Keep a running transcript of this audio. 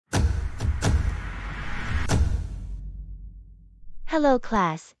Hello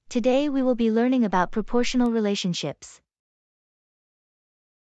class, today we will be learning about proportional relationships.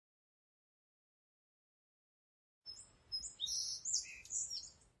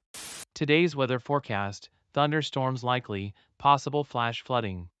 Today's weather forecast: thunderstorms likely, possible flash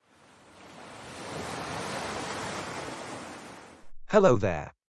flooding. Hello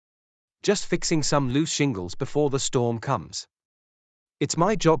there. Just fixing some loose shingles before the storm comes. It's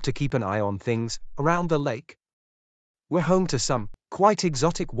my job to keep an eye on things around the lake. We're home to some quite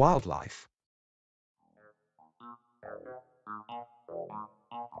exotic wildlife.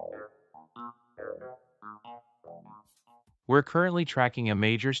 We're currently tracking a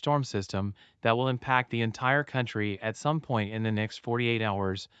major storm system that will impact the entire country at some point in the next 48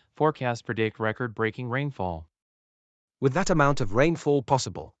 hours. Forecasts predict record-breaking rainfall. With that amount of rainfall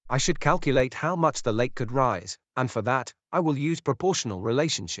possible, I should calculate how much the lake could rise, and for that, I will use proportional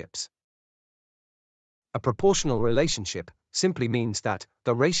relationships. A proportional relationship simply means that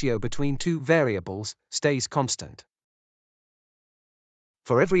the ratio between two variables stays constant.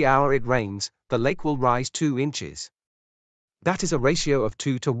 For every hour it rains, the lake will rise 2 inches. That is a ratio of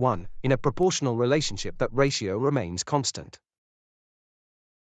 2 to 1. In a proportional relationship, that ratio remains constant.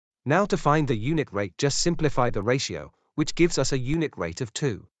 Now to find the unit rate, just simplify the ratio, which gives us a unit rate of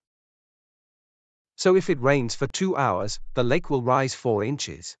 2. So if it rains for 2 hours, the lake will rise 4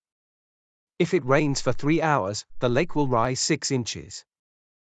 inches. If it rains for 3 hours, the lake will rise 6 inches.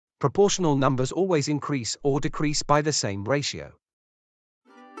 Proportional numbers always increase or decrease by the same ratio.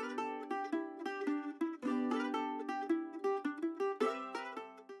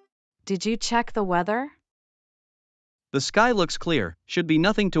 Did you check the weather? The sky looks clear, should be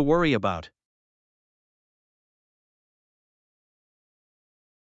nothing to worry about.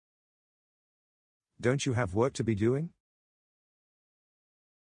 Don't you have work to be doing?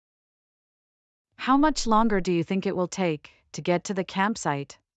 How much longer do you think it will take to get to the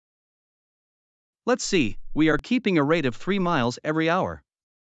campsite? Let's see, we are keeping a rate of 3 miles every hour.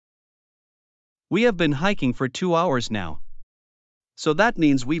 We have been hiking for 2 hours now. So that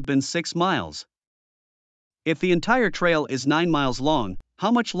means we've been 6 miles. If the entire trail is 9 miles long,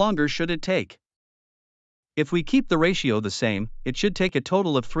 how much longer should it take? If we keep the ratio the same, it should take a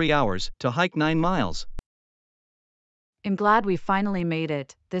total of 3 hours to hike 9 miles. I'm glad we finally made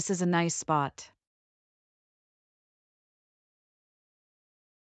it. This is a nice spot.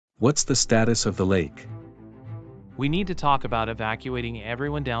 What's the status of the lake? We need to talk about evacuating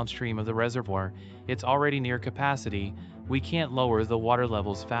everyone downstream of the reservoir. It's already near capacity. We can't lower the water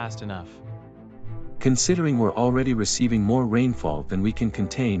levels fast enough. Considering we're already receiving more rainfall than we can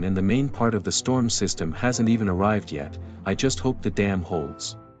contain and the main part of the storm system hasn't even arrived yet, I just hope the dam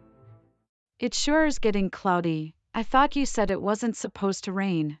holds. It sure is getting cloudy. I thought you said it wasn't supposed to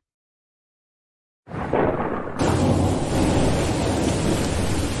rain.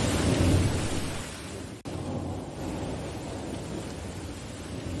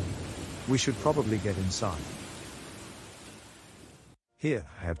 We should probably get inside. Here,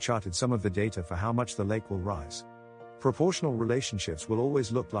 I have charted some of the data for how much the lake will rise. Proportional relationships will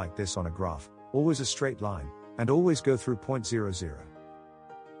always look like this on a graph, always a straight line, and always go through point 00.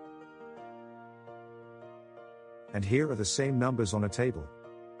 And here are the same numbers on a table.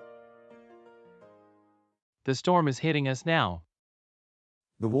 The storm is hitting us now.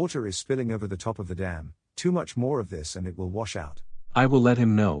 The water is spilling over the top of the dam. Too much more of this and it will wash out. I will let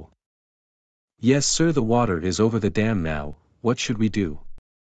him know. Yes sir, the water is over the dam now. What should we do?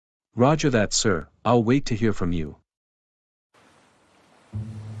 Roger that sir, I'll wait to hear from you.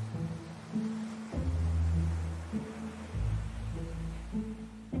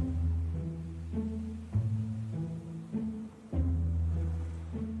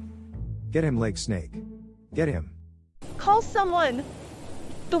 Get him, Lake Snake. Get him. Call someone!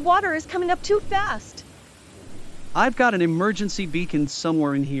 The water is coming up too fast! I've got an emergency beacon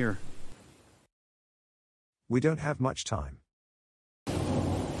somewhere in here. We don't have much time.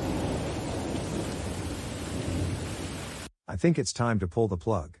 I think it's time to pull the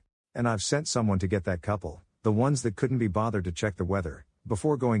plug. And I've sent someone to get that couple, the ones that couldn't be bothered to check the weather,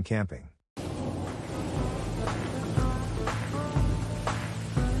 before going camping.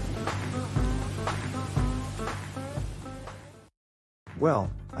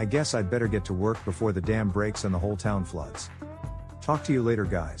 Well, I guess I'd better get to work before the dam breaks and the whole town floods. Talk to you later,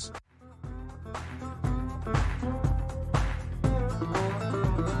 guys.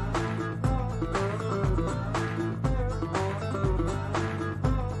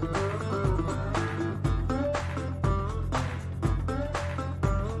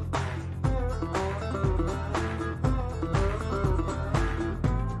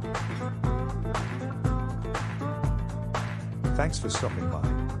 Thanks for stopping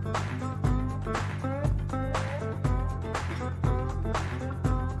by.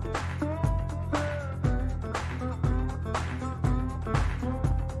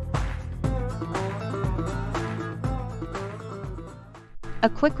 A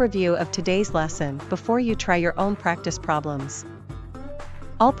quick review of today's lesson before you try your own practice problems.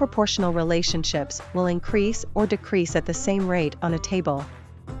 All proportional relationships will increase or decrease at the same rate on a table.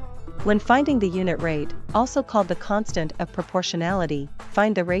 When finding the unit rate, also called the constant of proportionality,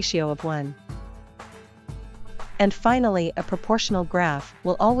 find the ratio of 1. And finally, a proportional graph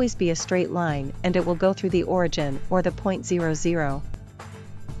will always be a straight line and it will go through the origin or the point 0, 0.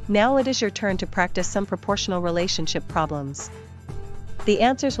 Now it is your turn to practice some proportional relationship problems. The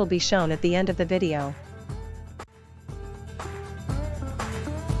answers will be shown at the end of the video.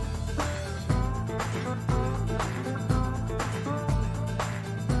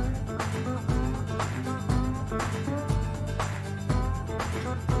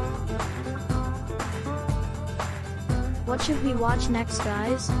 What should we watch next,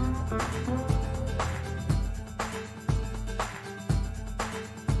 guys?